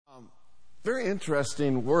Very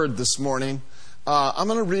interesting word this morning. I'm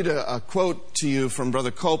going to read a quote to you from Brother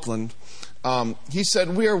Copeland. He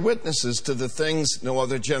said, "We are witnesses to the things no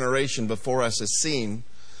other generation before us has seen.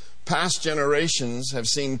 Past generations have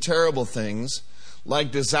seen terrible things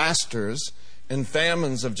like disasters and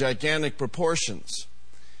famines of gigantic proportions."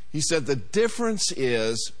 He said, "The difference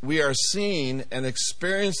is we are seeing and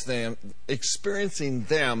experiencing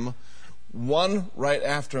them one right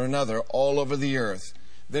after another all over the earth."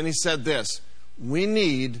 Then he said this: "We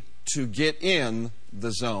need to get in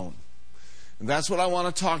the zone." And that's what I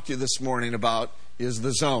want to talk to you this morning about, is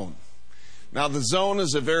the zone. Now, the zone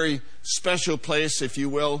is a very special place, if you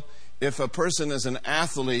will. If a person is an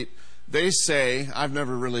athlete, they say, I've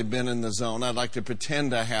never really been in the zone. I'd like to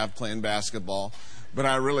pretend I have playing basketball, but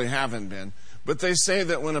I really haven't been. But they say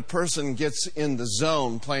that when a person gets in the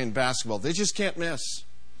zone playing basketball, they just can't miss.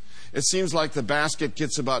 It seems like the basket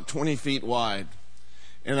gets about 20 feet wide.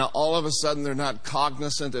 And all of a sudden, they're not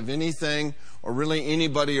cognizant of anything or really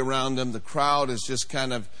anybody around them. The crowd is just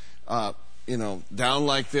kind of, down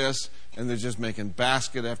like this, and they're just making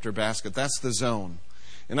basket after basket. That's the zone.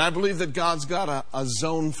 And I believe that God's got a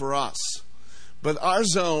zone for us. But our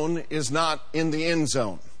zone is not in the end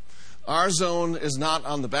zone. Our zone is not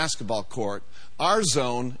on the basketball court. Our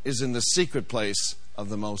zone is in the secret place of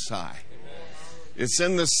the Most High. It's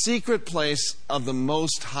in the secret place of the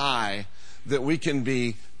Most High that we can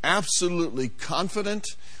be absolutely confident,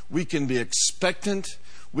 we can be expectant,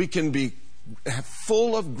 we can be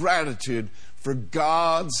full of gratitude for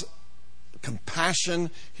God's compassion,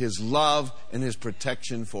 His love, and His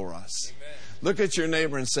protection for us. Amen. Look at your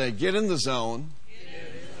neighbor and say, get in the zone,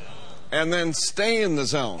 and then stay in the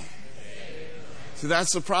zone. See,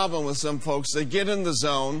 that's the problem with some folks. They get in the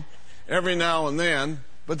zone every now and then,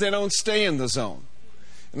 but they don't stay in the zone.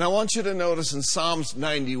 And I want you to notice in Psalms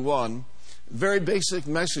 91, very basic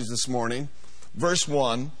message this morning, verse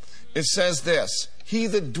 1, it says this: "He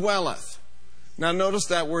that dwelleth." Now notice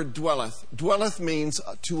that word dwelleth. Dwelleth means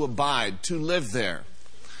to abide, to live there.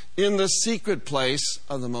 "In the secret place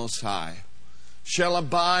of the Most High shall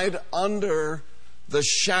abide under the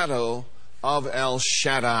shadow of El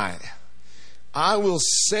Shaddai. I will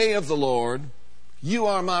say of the Lord, you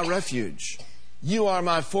are my refuge. You are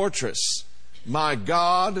my fortress. My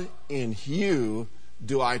God, in you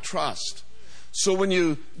do I trust." So when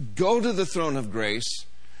you go to the throne of grace,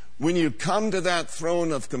 when you come to that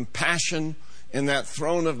throne of compassion and that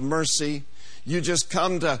throne of mercy, you just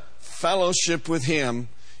come to fellowship with Him,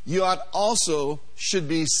 you also should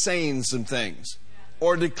be saying some things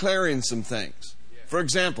or declaring some things. For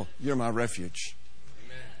example, you're my refuge.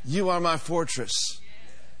 You are my fortress.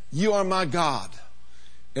 You are my God.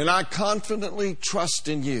 And I confidently trust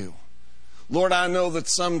in you. Lord, I know that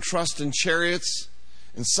some trust in chariots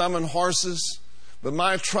and some in horses, but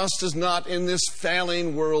my trust is not in this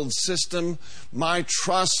failing world system. My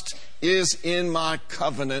trust is in my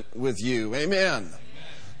covenant with you. Amen. Amen.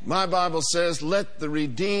 My Bible says, let the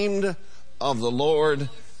redeemed of the Lord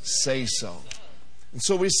say so. And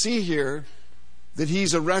so we see here that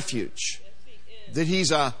He's a refuge, that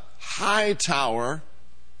He's a high tower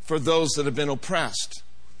for those that have been oppressed.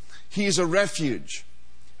 He's a refuge,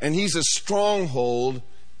 and He's a stronghold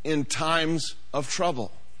in times of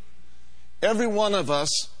trouble. Every one of us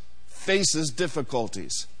faces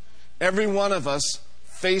difficulties. Every one of us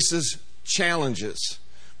faces challenges.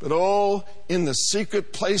 But in the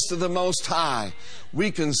secret place of the Most High, we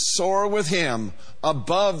can soar with Him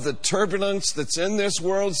above the turbulence that's in this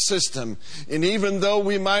world system. And even though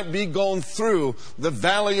we might be going through the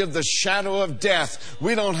valley of the shadow of death,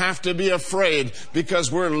 we don't have to be afraid,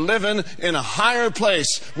 because we're living in a higher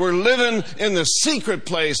place. We're living in the secret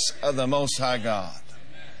place of the Most High God.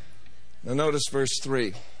 Now notice verse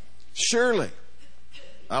 3. Surely.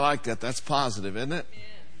 I like that. That's positive, isn't it?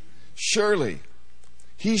 Surely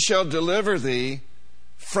He shall deliver thee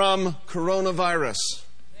from coronavirus.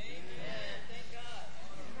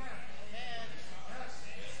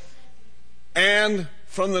 And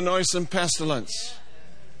from the noisome pestilence.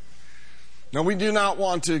 Now, we do not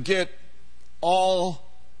want to get all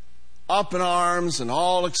up in arms and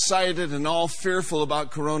all excited and all fearful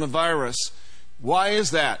about coronavirus. Why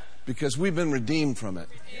is that? Because we've been redeemed from it.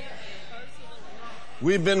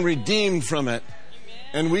 We've been redeemed from it.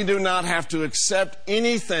 And we do not have to accept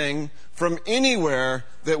anything from anywhere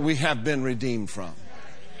that we have been redeemed from.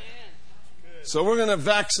 So we're going to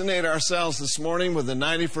vaccinate ourselves this morning with the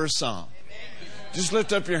 91st Psalm. Just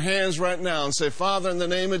lift up your hands right now and say, Father, in the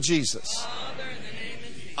name of Jesus,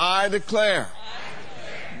 I declare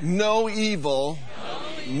no evil,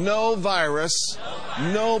 no virus,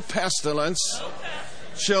 no pestilence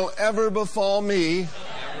shall ever befall me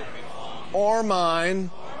or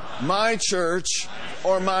mine, my church,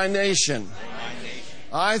 or my nation.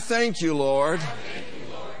 I thank you, Lord,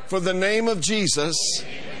 for the name of Jesus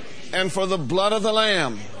and for the blood of the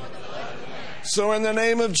Lamb. So in the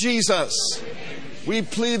name of Jesus, we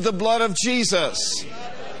plead the blood of Jesus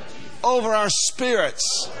over our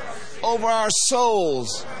spirits, over our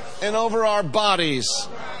souls, and over our bodies.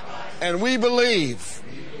 And we believe,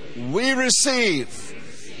 we receive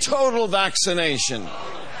total vaccination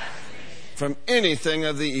from anything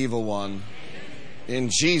of the evil one. In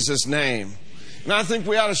Jesus' name. And I think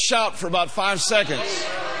we ought to shout for about 5 seconds.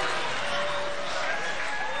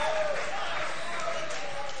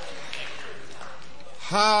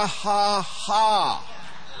 Ha, ha, ha.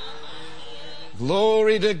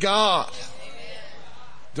 Glory to God.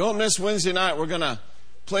 Don't miss Wednesday night. We're going to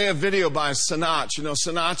play a video by Sinach. You know,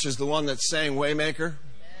 Sinach is the one that sang Waymaker.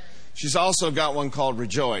 She's also got one called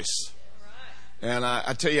Rejoice. And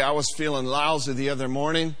I tell you, I was feeling lousy the other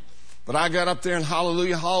morning, but I got up there in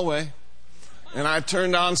Hallelujah Hallway, and I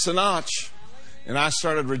turned on Sinach, and I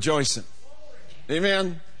started rejoicing.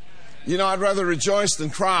 Amen? You know, I'd rather rejoice than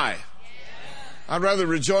cry. I'd rather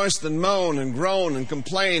rejoice than moan and groan and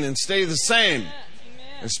complain and stay the same,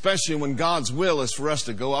 especially when God's will is for us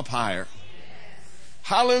to go up higher.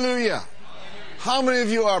 Hallelujah. How many of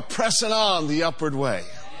you are pressing on the upward way?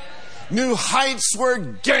 New heights we're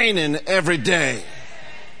gaining every day.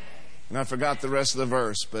 And I forgot the rest of the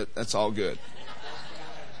verse, but that's all good.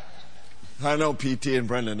 I know PT and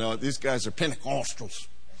Brenda know it. These guys are Pentecostals.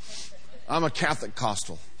 I'm a Catholic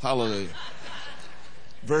Costal. Hallelujah.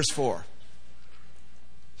 Verse 4.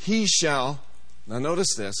 He shall, now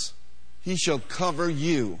notice this, he shall cover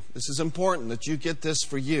you. This is important that you get this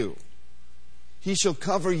for you. He shall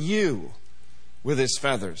cover you with his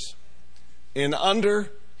feathers. And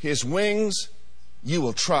under his wings you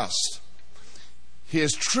will trust.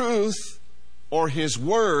 His truth or his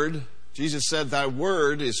word, Jesus said, thy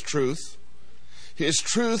word is truth. His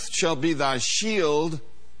truth shall be thy shield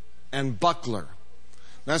and buckler.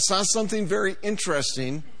 Now, it's not something very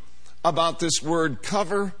interesting about this word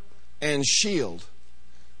cover and shield.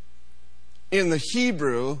 In the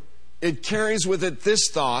Hebrew, it carries with it this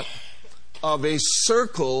thought of a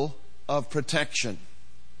circle of protection.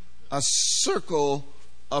 A circle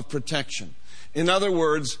of protection. In other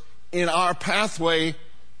words, in our pathway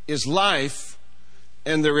is life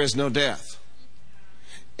and there is no death.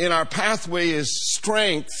 In our pathway is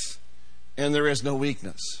strength and there is no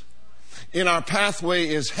weakness. In our pathway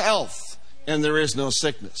is health and there is no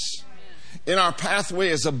sickness. In our pathway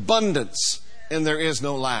is abundance and there is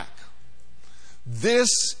no lack. This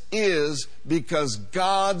is because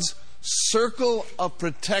God's circle of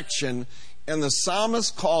protection, and the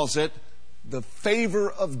psalmist calls it the favor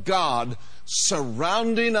of God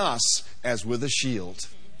surrounding us as with a shield.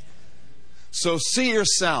 So see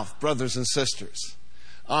yourself, brothers and sisters,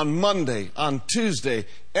 on Monday, on Tuesday,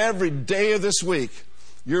 every day of this week,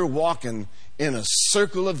 you're walking in a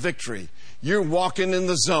circle of victory. You're walking in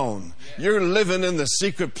the zone. You're living in the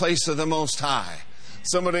secret place of the Most High.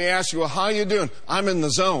 Somebody asks you, well, how are you doing? I'm in the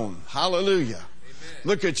zone. Hallelujah. Amen.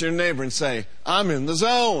 Look at your neighbor and say, I'm in the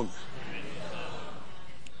zone.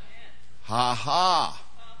 Ha ha.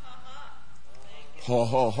 Ho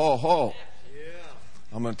ho ho ho.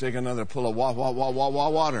 I'm going to take another pull of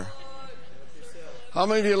water. How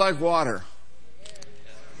many of you like water?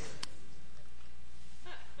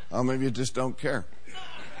 How many of you just don't care?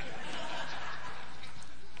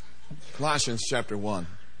 Colossians chapter 1,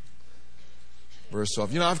 verse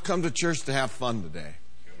 12. You know, I've come to church to have fun today.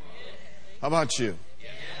 How about you?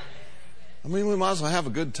 I mean, we might as well have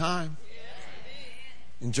a good time.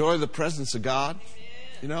 Enjoy the presence of God.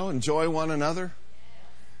 You know, enjoy one another.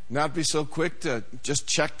 Not be so quick to just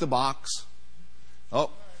check the box.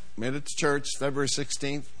 Oh, made it to church, February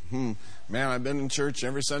 16th. Man, I've been in church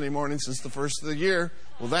every Sunday morning since the first of the year.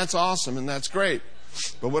 Well, that's awesome and that's great.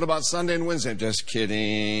 But what about Sunday and Wednesday? Just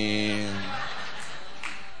kidding.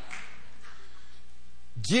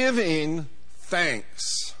 Giving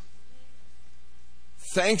thanks.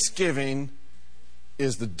 Thanksgiving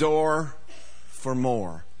is the door for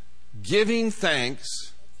more. Giving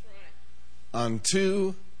thanks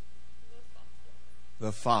unto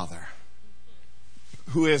the Father,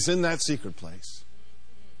 who is in that secret place.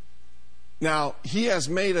 Now, He has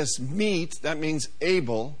made us meet, that means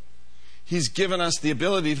able. He's given us the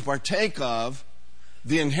ability to partake of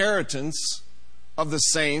the inheritance of the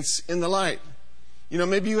saints in the light. You know,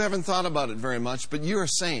 maybe you haven't thought about it very much, but you're a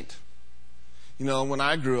saint. You know, when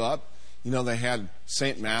I grew up, you know, they had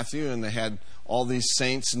St. Matthew and they had all these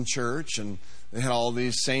saints in church and they had all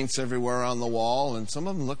these saints everywhere on the wall, and some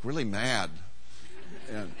of them looked really mad.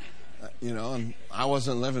 And and I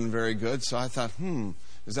wasn't living very good, so I thought,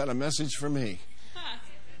 is that a message for me?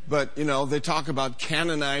 But, they talk about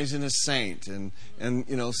canonizing a saint and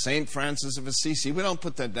St. Francis of Assisi. We don't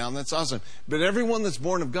put that down. That's awesome. But everyone that's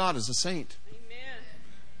born of God is a saint.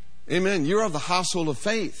 Amen. Amen. You're of the household of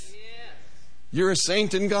faith. Yes. You're a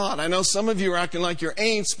saint in God. I know some of you are acting like you're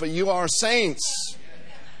ain'ts, but you are saints.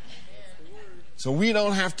 So we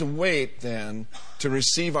don't have to wait then to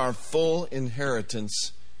receive our full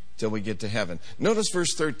inheritance till we get to heaven. Notice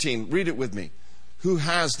verse 13. Read it with me. Who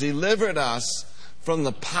has delivered us from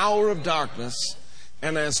the power of darkness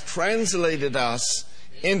and has translated us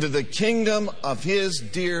into the kingdom of His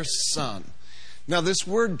dear Son. Now, this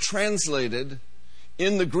word translated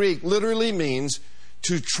in the Greek literally means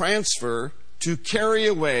to transfer, to carry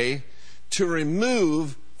away, to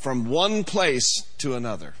remove from one place to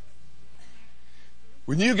another.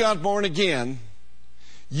 When you got born again,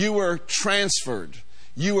 you were transferred.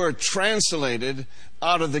 You were translated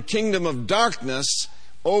out of the kingdom of darkness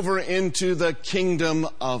over into the kingdom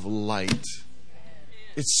of light.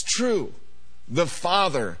 It's true. The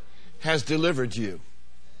Father has delivered you.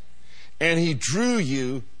 And He drew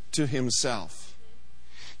you to Himself.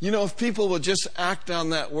 If people would just act on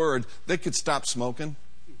that word, they could stop smoking.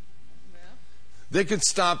 They could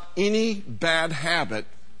stop any bad habit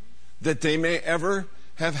that they may ever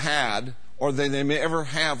have had, or that they may ever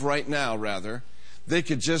have right now, rather. They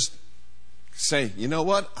could just say, you know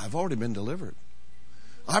what? I've already been delivered.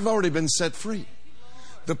 I've already been set free.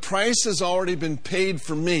 The price has already been paid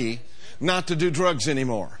for me not to do drugs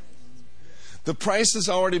anymore. The price has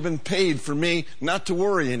already been paid for me not to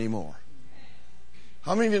worry anymore.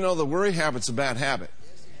 How many of you know the worry habit's a bad habit?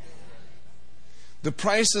 The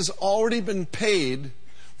price has already been paid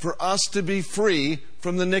for us to be free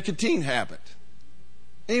from the nicotine habit.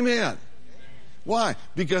 Amen. Why?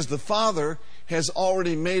 Because the Father has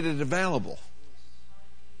already made it available.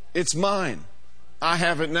 It's mine. I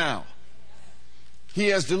have it now. He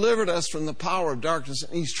has delivered us from the power of darkness,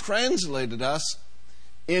 and He's translated us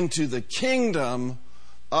into the kingdom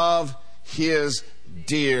of His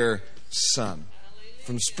dear Son.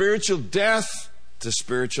 From spiritual death to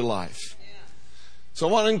spiritual life. So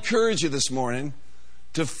I want to encourage you this morning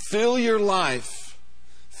to fill your life,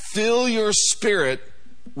 fill your spirit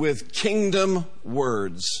with kingdom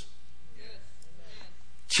words.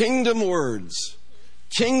 Kingdom words,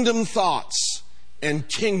 kingdom thoughts, and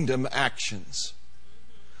kingdom actions.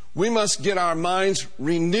 We must get our minds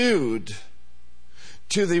renewed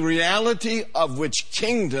to the reality of which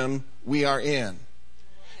kingdom we are in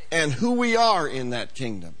and who we are in that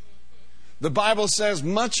kingdom. The Bible says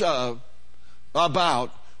much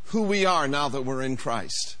about who we are now that we're in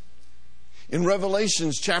Christ. In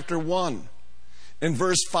Revelations chapter 1, in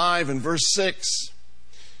verse 5 and verse 6,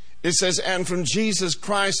 it says, "And from Jesus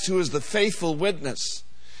Christ, who is the faithful witness,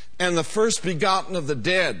 and the first begotten of the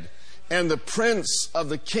dead, and the prince of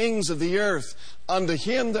the kings of the earth, unto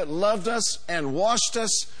Him that loved us and washed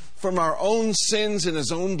us from our own sins in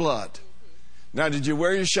His own blood." Now, did you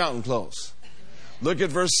wear your shouting clothes? Look at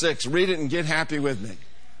verse 6. Read it and get happy with me.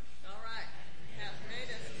 All right. Hath made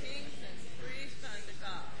us kings and priests unto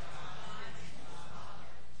God.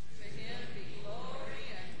 To Him be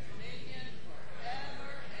glory and dominion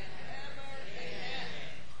forever and ever. Amen.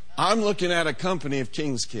 I'm looking at a company of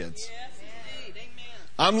kings' kids. Yes, indeed. Amen.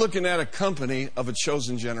 I'm looking at a company of a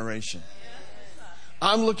chosen generation.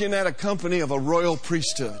 I'm looking at a company of a royal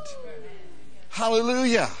priesthood.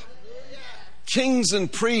 Hallelujah. Kings and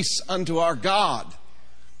priests unto our God,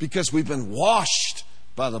 because we've been washed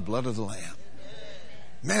by the blood of the Lamb.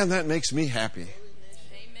 Man, that makes me happy.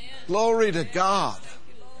 Amen. Glory to God.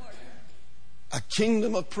 Thank you, Lord. A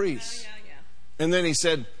kingdom of priests. Yeah. And then he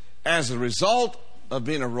said, as a result of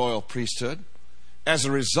being a royal priesthood, as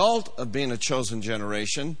a result of being a chosen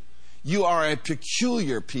generation, you are a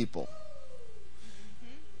peculiar people.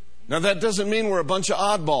 Now, that doesn't mean we're a bunch of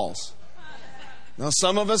oddballs. Now,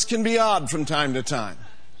 some of us can be odd from time to time.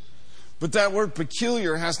 But that word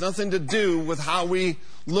peculiar has nothing to do with how we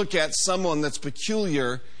look at someone that's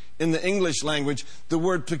peculiar in the English language. The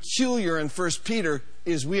word peculiar in 1 Peter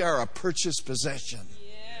is we are a purchased possession.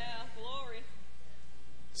 Yeah, glory.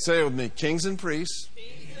 Say it with me. Kings and priests,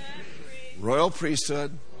 royal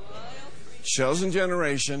priesthood, chosen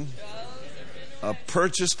generation, a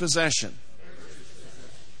purchased possession.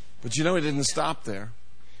 But you know, he didn't stop there.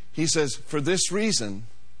 He says, for this reason,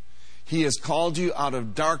 He has called you out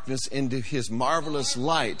of darkness into His marvelous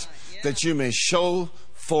light, that you may show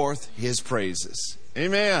forth His praises.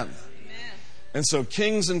 Amen. And so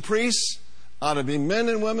kings and priests ought to be men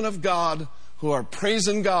and women of God who are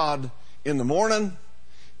praising God in the morning,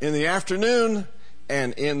 in the afternoon,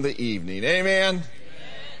 and in the evening. Amen?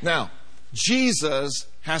 Now, Jesus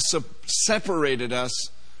has separated us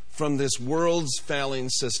from this world's failing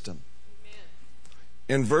system.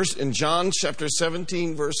 In John chapter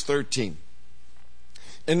 17, verse 13.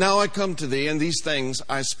 And now I come to thee, and these things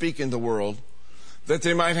I speak in the world, that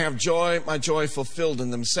they might have joy, my joy fulfilled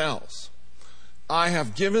in themselves. I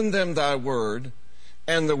have given them thy word,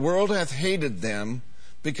 and the world hath hated them,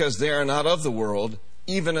 because they are not of the world,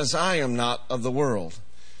 even as I am not of the world.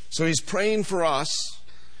 So he's praying for us,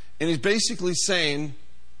 and he's basically saying,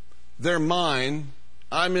 they're mine,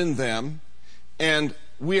 I'm in them, and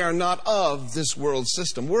we are not of this world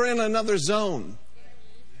system. We're in another zone.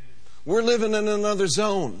 We're living in another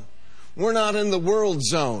zone. We're not in the world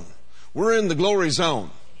zone. We're in the glory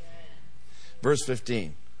zone. Verse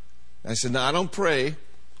 15. I said, now I don't pray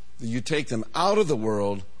that you take them out of the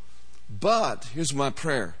world, but here's my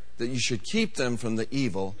prayer, that you should keep them from the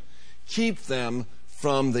evil. Keep them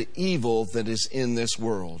from the evil that is in this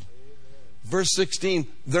world. Verse 16,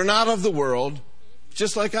 they're not of the world,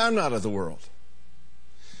 just like I'm not of the world.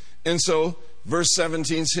 And so, verse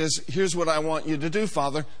 17 says, here's what I want you to do,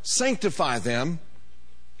 Father. Sanctify them,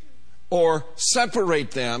 or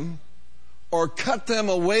separate them, or cut them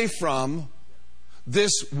away from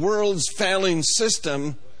this world's failing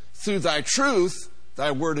system through thy truth.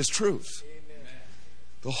 Thy word is truth. Amen.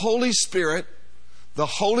 The Holy Spirit, the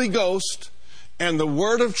Holy Ghost, and the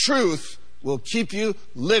word of truth will keep you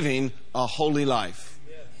living a holy life.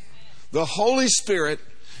 The Holy Spirit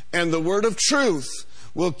and the word of truth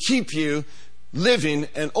will keep you living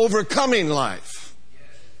an overcoming life.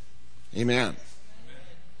 Amen.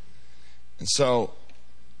 And so,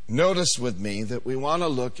 notice with me that we want to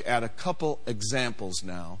look at a couple examples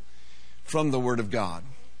now from the Word of God.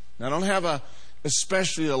 Now, I don't have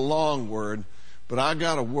especially a long word, but I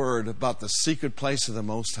got a word about the secret place of the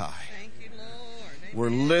Most High. Thank you, Lord. We're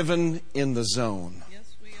living in the zone.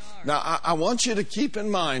 Yes, we are. Now, I want you to keep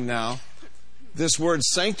in mind now, this word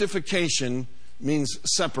sanctification means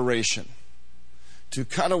separation. To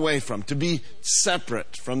cut away from, to be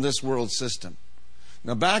separate from this world system.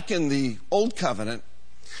 Now, back in the Old Covenant,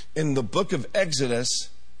 in the book of Exodus,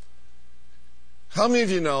 how many of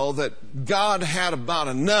you know that God had about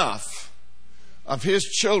enough of His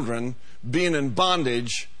children being in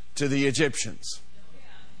bondage to the Egyptians?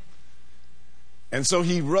 And so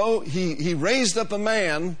He raised up a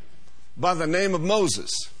man by the name of Moses.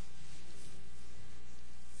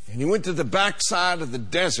 And he went to the backside of the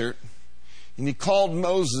desert, and he called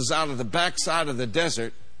Moses out of the backside of the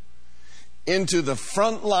desert into the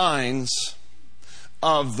front lines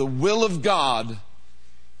of the will of God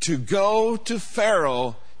to go to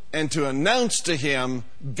Pharaoh and to announce to him,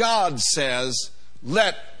 God says,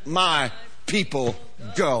 let my people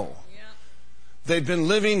go. They've been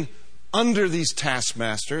living under these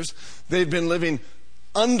taskmasters. They've been living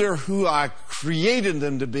under who I created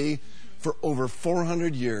them to be for over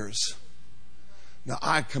 400 years. Now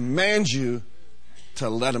I command you to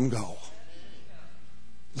let them go.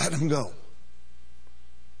 Let them go.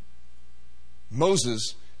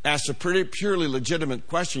 Moses asked a pretty purely legitimate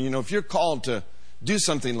question. You know, if you're called to do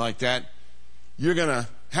something like that, you're going to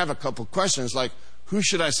have a couple questions like, who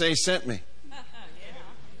should I say sent me?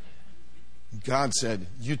 God said,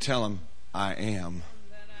 you tell him, I am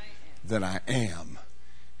that I am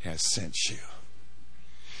has sent you.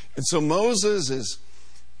 And so Moses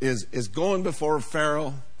is going before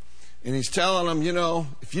Pharaoh, and he's telling him, you know,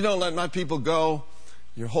 if you don't let my people go,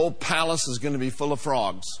 your whole palace is going to be full of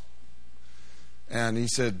frogs. And he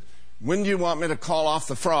said, when do you want me to call off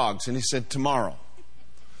the frogs? And he said, tomorrow.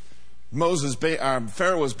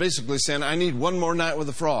 Pharaoh was basically saying, I need one more night with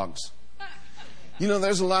the frogs. You know,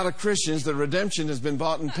 there's a lot of Christians that redemption has been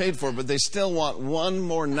bought and paid for, but they still want one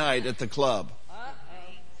more night at the club.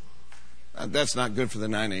 That's not good for the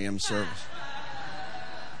 9 a.m. service.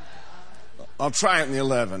 I'll try it in the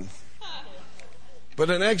 11. But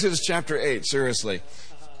in Exodus chapter 8, seriously,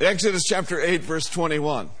 Exodus chapter 8, verse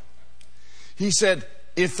 21, he said,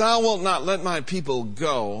 if thou wilt not let my people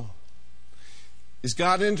go, is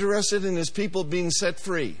God interested in His people being set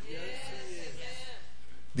free? Yes.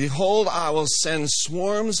 Behold, I will send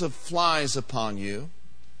swarms of flies upon you,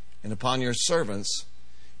 and upon your servants,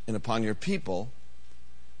 and upon your people,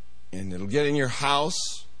 and it'll get in your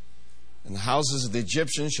house, and the houses of the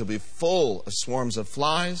Egyptians shall be full of swarms of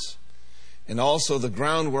flies, and also the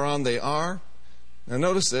ground whereon they are. Now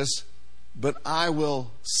notice this, but I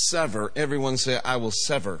will sever. Everyone say, I will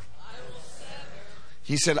sever. I will sever.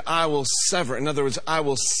 He said, I will sever. In other words, I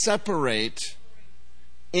will separate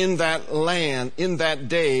in that land, in that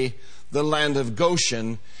day, the land of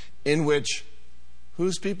Goshen, in which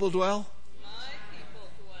whose people dwell? My people.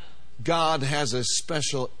 God has a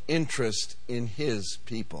special interest in His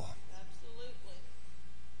people. Absolutely.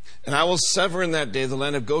 And I will sever in that day the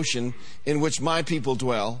land of Goshen, in which my people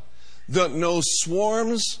dwell, that no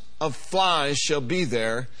swarms of flies shall be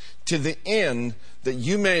there, to the end that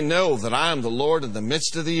you may know that I am the Lord in the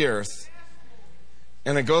midst of the earth.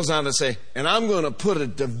 And it goes on to say, and I'm going to put a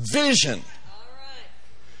division All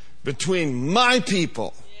right. between my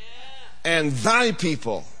people Yeah. and thy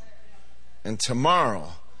people. And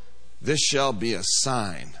tomorrow this shall be a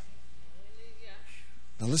sign. Hallelujah.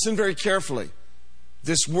 Now listen very carefully.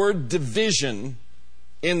 This word division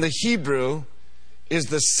in the Hebrew is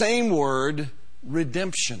the same word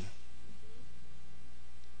redemption.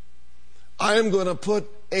 I am going to put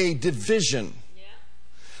a division. Yeah.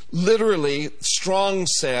 Literally, Strong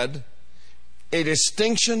said, a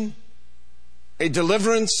distinction, a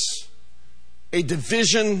deliverance, a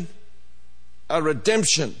division, a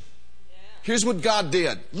redemption. Yeah. Here's what God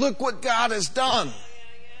did. Look what God has done.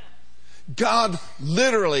 Yeah. God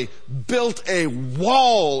literally built a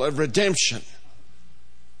wall of redemption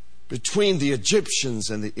between the Egyptians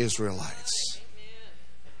and the Israelites. Amen.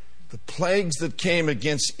 The plagues that came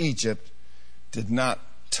against Egypt did not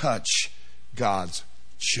touch God's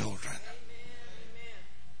children. Amen.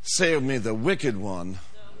 Say of me, the wicked one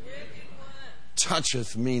The wicked one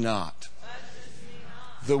toucheth me not. touches me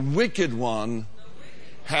not. The wicked one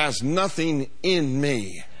has nothing in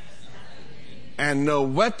me. And no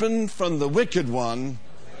weapon from the wicked one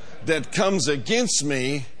that comes against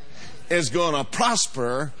me is going to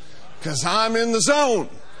prosper, because I'm in the zone.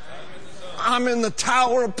 I'm in the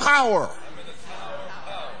tower of power.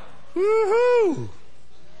 Woohoo!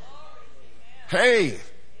 Hey,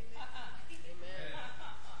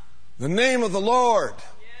 the name of the Lord.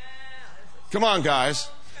 Come on, guys.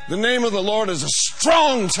 The name of the Lord is a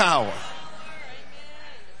strong tower.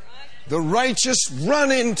 The righteous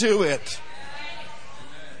run into it.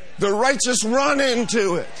 The righteous run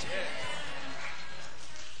into it.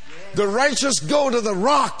 The righteous go to the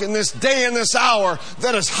rock in this day and this hour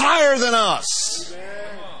that is higher than us.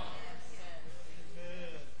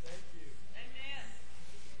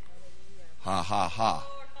 Ha, ha, ha.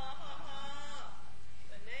 Lord, ha, ha, ha.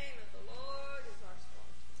 The name of the Lord is our strong.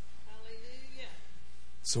 Hallelujah.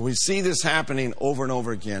 So we see this happening over and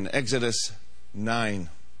over again. Exodus 9.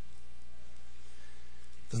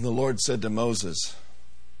 Then the Lord said to Moses,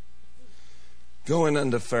 go in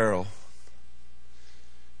unto Pharaoh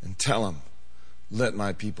and tell him, let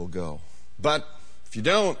my people go. But if you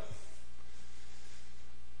don't,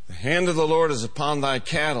 the hand of the Lord is upon thy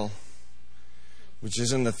cattle, which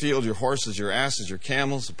is in the field, your horses, your asses, your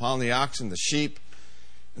camels, upon the oxen, the sheep,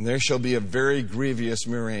 and there shall be a very grievous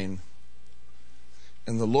murrain.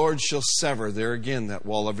 And the Lord shall sever, there again, that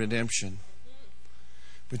wall of redemption,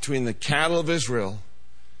 between the cattle of Israel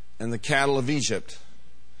and the cattle of Egypt.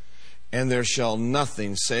 And there shall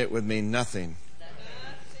nothing, say it with me, nothing.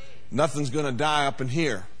 Nothing's going to die up in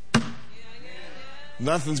here.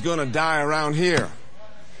 Nothing's going to die around here.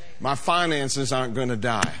 My finances aren't going to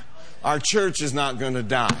die. Our church is not going to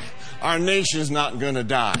die. Our nation's not going to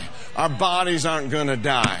die. Our bodies aren't going to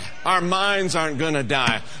die. Our minds aren't going to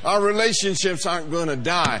die. Our relationships aren't going to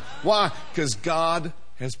die. Why? Because God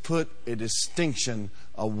has put a distinction,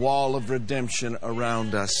 a wall of redemption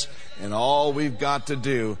around us. And all we've got to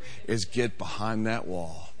do is get behind that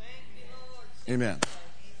wall. Amen.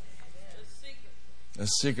 The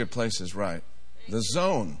secret place is right. The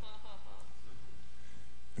zone.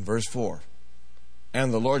 In verse 4.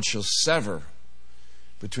 And the Lord shall sever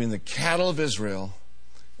between the cattle of Israel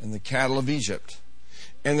and the cattle of Egypt.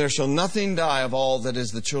 And there shall nothing die of all that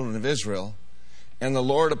is the children of Israel. And the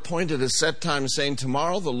Lord appointed a set time, saying,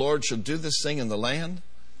 tomorrow the Lord shall do this thing in the land.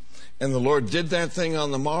 And the Lord did that thing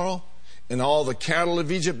on the morrow. And all the cattle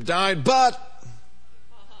of Egypt died. But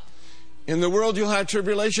in the world you'll have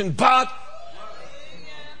tribulation. But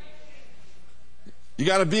you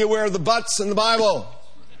got to be aware of the buts in the Bible.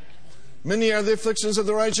 Many are the afflictions of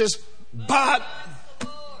the righteous, but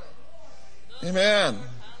amen.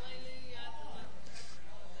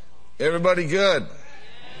 Everybody good?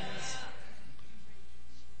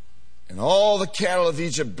 And all the cattle of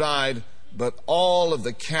Egypt died, but all of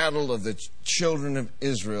the cattle of the children of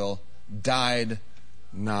Israel died,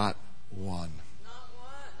 not one.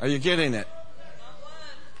 Are you getting it?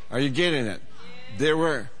 Are you getting it? They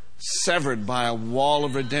were severed by a wall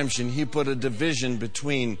of redemption. He put a division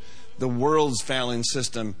between the world's failing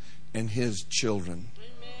system and His children.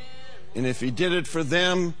 And if He did it for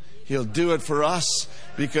them, He'll do it for us,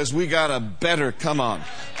 because we got a better covenant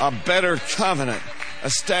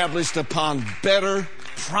established upon better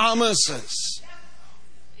promises.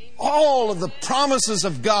 All of the promises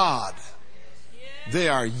of God, they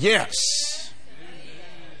are yes.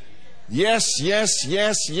 Yes, yes,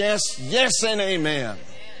 yes, yes, yes, and amen.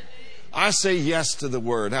 I say yes to the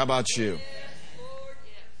word. How about you?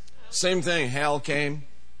 Same thing, hail came,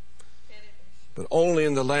 but only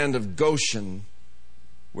in the land of Goshen,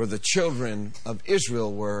 where the children of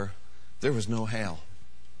Israel were, there was no hail.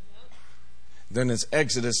 Then it's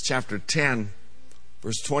Exodus chapter 10,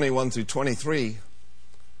 verse 21 through 23.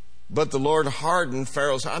 But the Lord hardened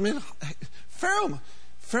Pharaoh's heart.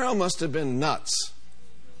 Pharaoh must have been nuts.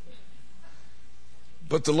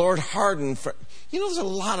 But the Lord hardened. There's a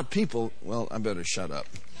lot of people. Well, I better shut up.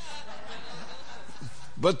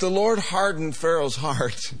 But the Lord hardened Pharaoh's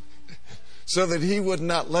heart so that he would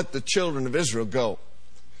not let the children of Israel go.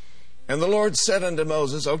 And the Lord said unto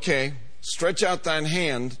Moses, okay, stretch out thine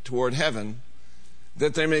hand toward heaven,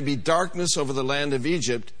 that there may be darkness over the land of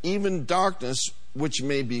Egypt, even darkness which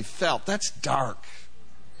may be felt. That's dark.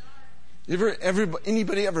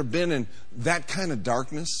 Anybody ever been in that kind of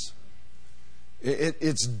darkness?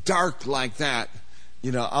 It's dark like that,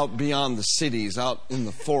 out beyond the cities, out in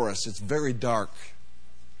the forest. It's very dark.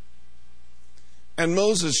 And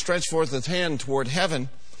Moses stretched forth his hand toward heaven,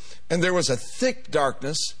 and there was a thick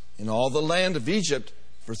darkness in all the land of Egypt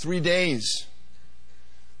for 3 days.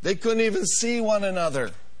 They couldn't even see one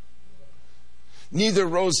another. Neither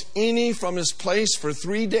rose any from his place for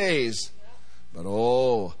 3 days. But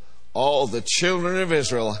all the children of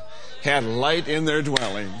Israel had light in their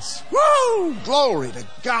dwellings. Woo! Glory to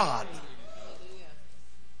God.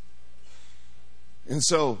 And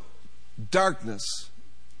so, darkness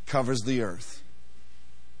covers the earth.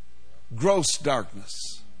 Gross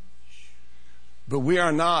darkness. But we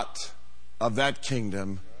are not of that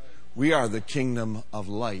kingdom. We are the kingdom of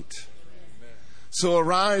light. So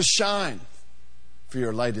arise, shine, for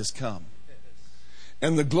your light is come.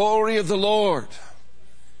 And the glory of the Lord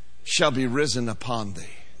shall be risen upon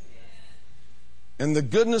thee. And the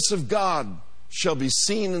goodness of God shall be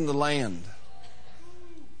seen in the land.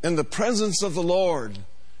 And the presence of the Lord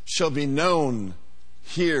shall be known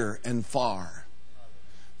here and far.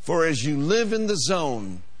 For as you live in the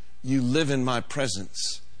zone, you live in my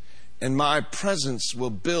presence. And my presence will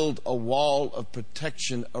build a wall of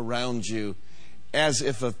protection around you, as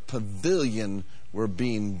if a pavilion were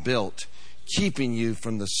being built, keeping you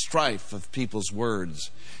from the strife of people's words,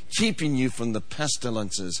 keeping you from the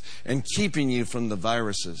pestilences, and keeping you from the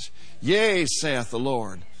viruses. Yea, saith the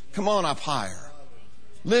Lord, come on up higher.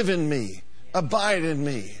 Live in me. Abide in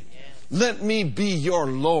me. Let me be your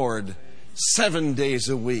Lord 7 days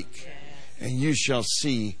a week. And you shall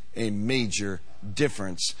see a major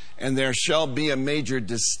difference. And there shall be a major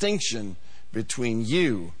distinction between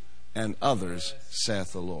you and others,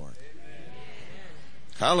 saith the Lord.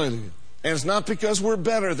 Hallelujah. And it's not because we're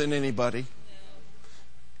better than anybody.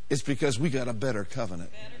 It's because we got a better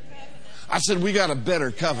covenant. I said we got a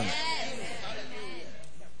better covenant.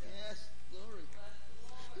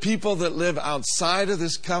 People that live outside of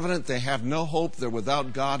this covenant, they have no hope. They're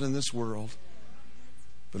without God in this world.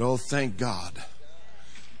 But oh, thank God,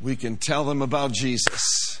 we can tell them about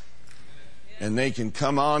Jesus. And they can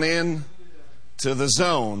come on in to the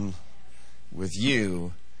zone with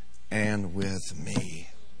you and with me.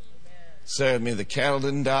 Say with me, the cattle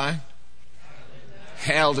didn't die.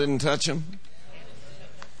 Hail didn't touch them.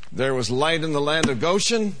 There was light in the land of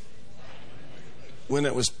Goshen when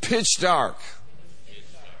it was pitch dark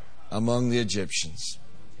among the Egyptians.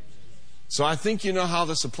 So I think you know how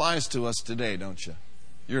this applies to us today, don't you?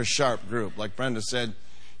 You're a sharp group. Like Brenda said,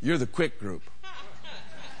 you're the quick group.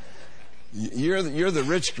 You're the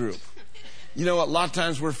rich group. You know what? A lot of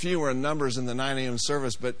times we're fewer in numbers in the 9 a.m.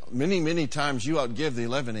 service, but many, many times you outgive the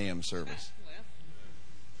 11 a.m. service.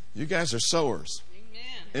 You guys are sowers.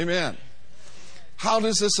 Amen. How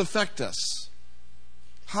does this affect us?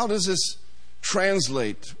 How does this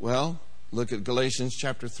translate? Well, look at Galatians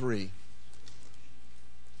chapter 3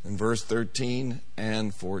 and verse 13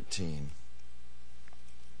 and 14.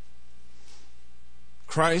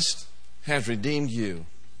 Christ has redeemed you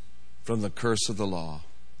from the curse of the law,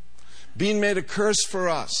 being made a curse for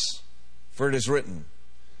us. For it is written,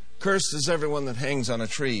 cursed is everyone that hangs on a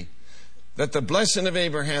tree, that the blessing of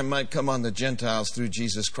Abraham might come on the Gentiles through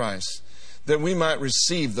Jesus Christ, that we might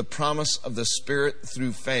receive the promise of the Spirit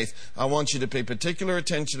through faith. I want you to pay particular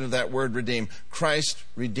attention to that word redeem. Christ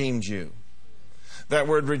redeemed you. That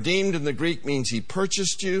word redeemed in the Greek means He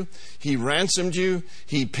purchased you, He ransomed you,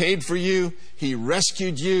 He paid for you, He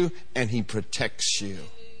rescued you, and He protects you.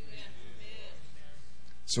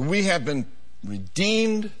 So we have been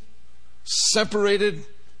redeemed, separated,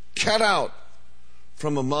 cut out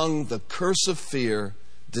from among the curse of fear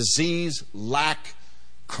disease, lack,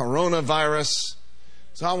 coronavirus.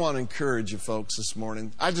 So I want to encourage you folks this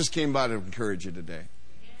morning. I just came by to encourage you today.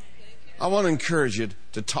 I want to encourage you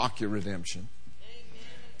to talk your redemption.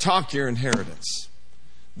 Talk your inheritance.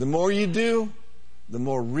 The more you do, the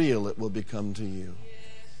more real it will become to you.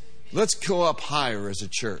 Let's go up higher as a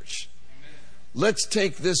church. Let's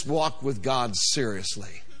take this walk with God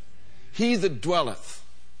seriously. He that dwelleth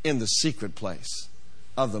in the secret place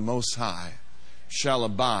of the Most High shall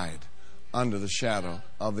abide under the shadow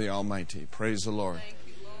of the Almighty. Praise the Lord. Thank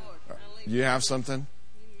you, Lord. You have something?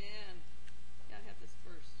 Amen. Gotta have this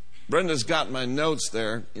verse. Brenda's got my notes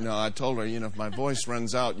there. I told her, if my voice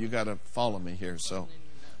runs out, you got to follow me here. So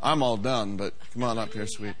I'm all done, but come on up here,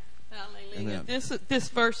 sweet. Hallelujah. Amen. This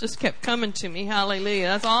verse just kept coming to me. Hallelujah.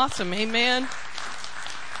 That's awesome. Amen.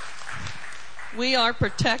 We are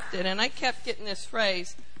protected. And I kept getting this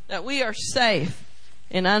phrase that we are safe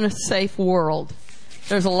in an unsafe world.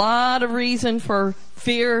 There's a lot of reason for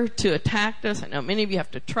fear to attack us. I know many of you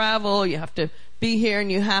have to travel. You have to be here and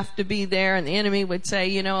you have to be there. And the enemy would say,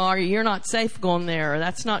 you're not safe going there, or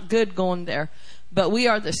that's not good going there. But we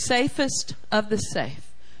are the safest of the safe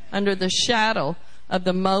under the shadow of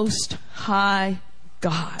the Most High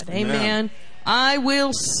God. Amen. I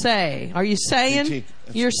will say, are you saying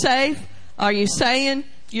you're safe? Are you saying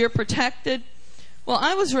you're protected? Well,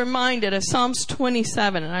 I was reminded of Psalms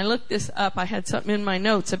 27, and I looked this up. I had something in my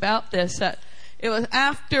notes about this, that it was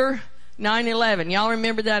after 9/11. Y'all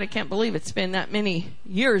remember that? I can't believe it's been that many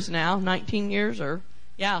years now, 19 years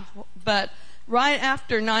but right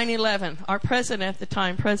after 9/11, our president at the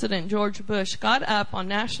time, President George Bush, got up on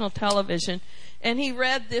national television and he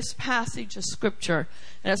read this passage of Scripture.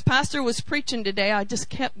 And as Pastor was preaching today, I just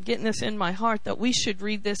kept getting this in my heart that we should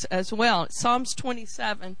read this as well. It's Psalms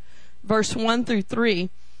 27, verse 1 through 3.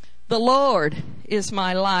 The Lord is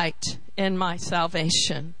my light and my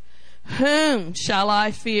salvation. Whom shall I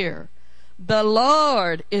fear? The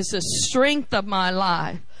Lord is the strength of my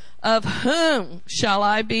life. Of whom shall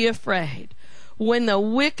I be afraid? When the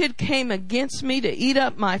wicked came against me to eat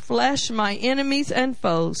up my flesh, my enemies and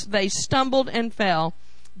foes, they stumbled and fell.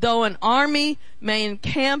 Though an army may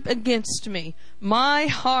encamp against me, my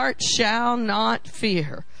heart shall not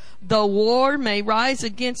fear. Though war may rise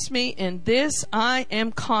against me, in this I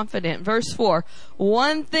am confident. Verse 4,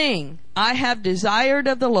 one thing I have desired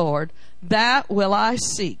of the Lord, that will I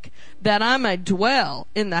seek, that I may dwell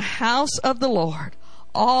in the house of the Lord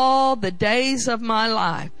all the days of my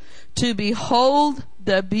life, to behold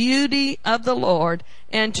the beauty of the Lord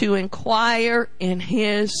and to inquire in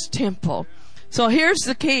His temple. So here's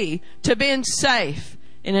the key to being safe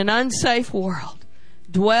in an unsafe world: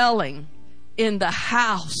 dwelling in the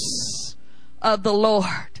house of the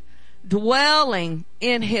Lord, dwelling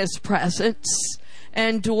in His presence,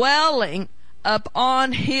 and dwelling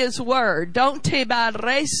upon His word. Don't think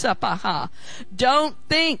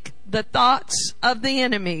the thoughts of the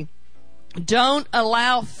enemy. Don't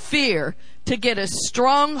allow fear to get a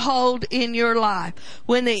stronghold in your life.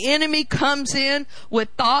 When the enemy comes in with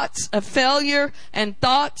thoughts of failure and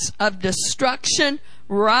thoughts of destruction,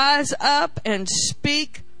 rise up and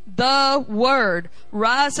speak the word.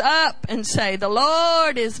 Rise up and say, the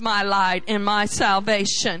Lord is my light and my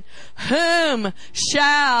salvation. Whom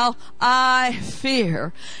shall I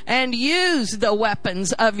fear? And use the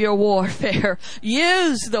weapons of your warfare.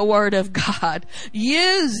 Use the word of God.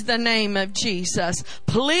 Use the name of Jesus.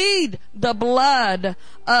 Plead the blood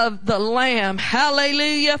of the Lamb.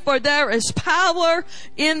 Hallelujah. For there is power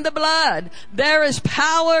in the blood. There is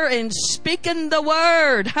power in speaking the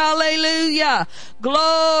word. Hallelujah.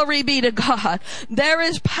 Glory be to God. There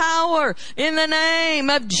is power in the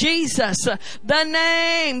name of Jesus, the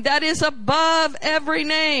name that is above every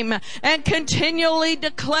name, and continually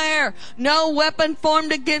declare, no weapon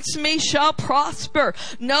formed against me shall prosper.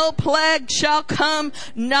 No plague shall come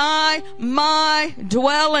nigh my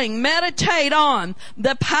dwelling. Meditate on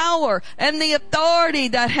the power and the authority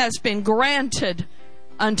that has been granted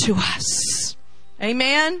unto us.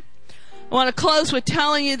 Amen. I want to close with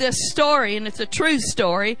telling you this story, and it's a true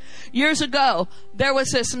story. Years ago, there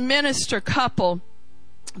was this minister couple.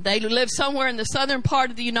 They lived somewhere in the southern part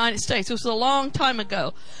of the United States. It was a long time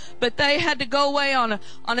ago. But they had to go away on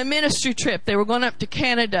a ministry trip. They were going up to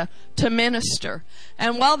Canada to minister.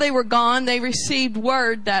 And while they were gone, they received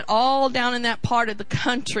word that all down in that part of the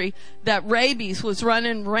country, that rabies was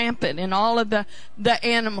running rampant in all of the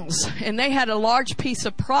animals. And they had a large piece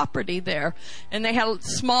of property there. And they had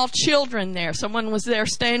small children there. Someone was there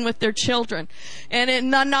staying with their children. And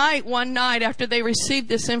in the night, one night after they received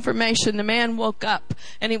this information, the man woke up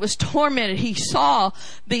and he was tormented. He saw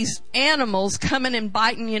these animals coming and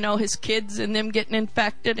biting, his kids and them getting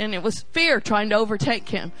infected, and it was fear trying to overtake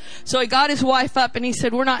him. So he got his wife up and he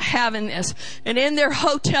said, we're not having this. And in their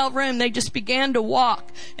hotel room, they just began to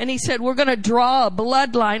walk. And he said, we're going to draw a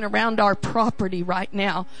bloodline around our property right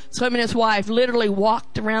now. So him and his wife literally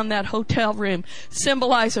walked around that hotel room,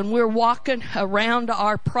 symbolizing we're walking around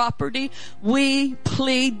our property. We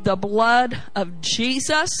plead the blood of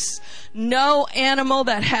Jesus. No animal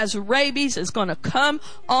that has rabies is going to come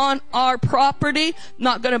on our property.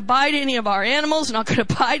 Not going to bite any of our animals. Not going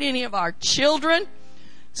to bite any of our children.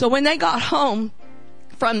 So when they got home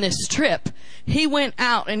from this trip, he went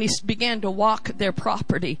out and he began to walk their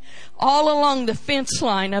property. All along the fence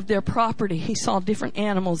line of their property, he saw different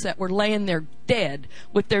animals that were laying there dead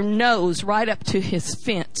with their nose right up to his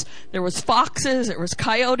fence. There was foxes, there was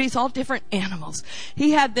coyotes, all different animals.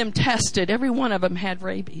 He had them tested. Every one of them had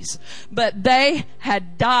rabies. But they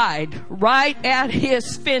had died right at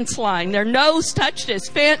his fence line. Their nose touched his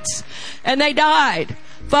fence and they died.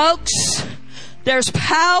 Folks, there's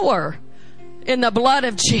power in the blood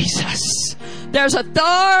of Jesus. There's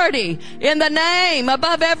authority in the name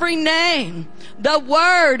above every name. The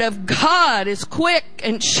word of God is quick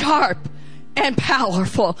and sharp and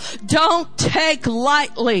powerful. Don't take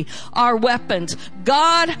lightly our weapons.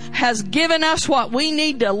 God has given us what we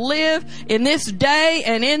need to live in this day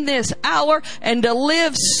and in this hour, and to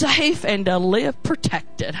live safe and to live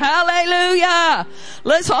protected. Hallelujah.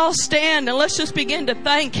 Let's all stand and let's just begin to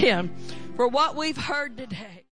thank Him for what we've heard today.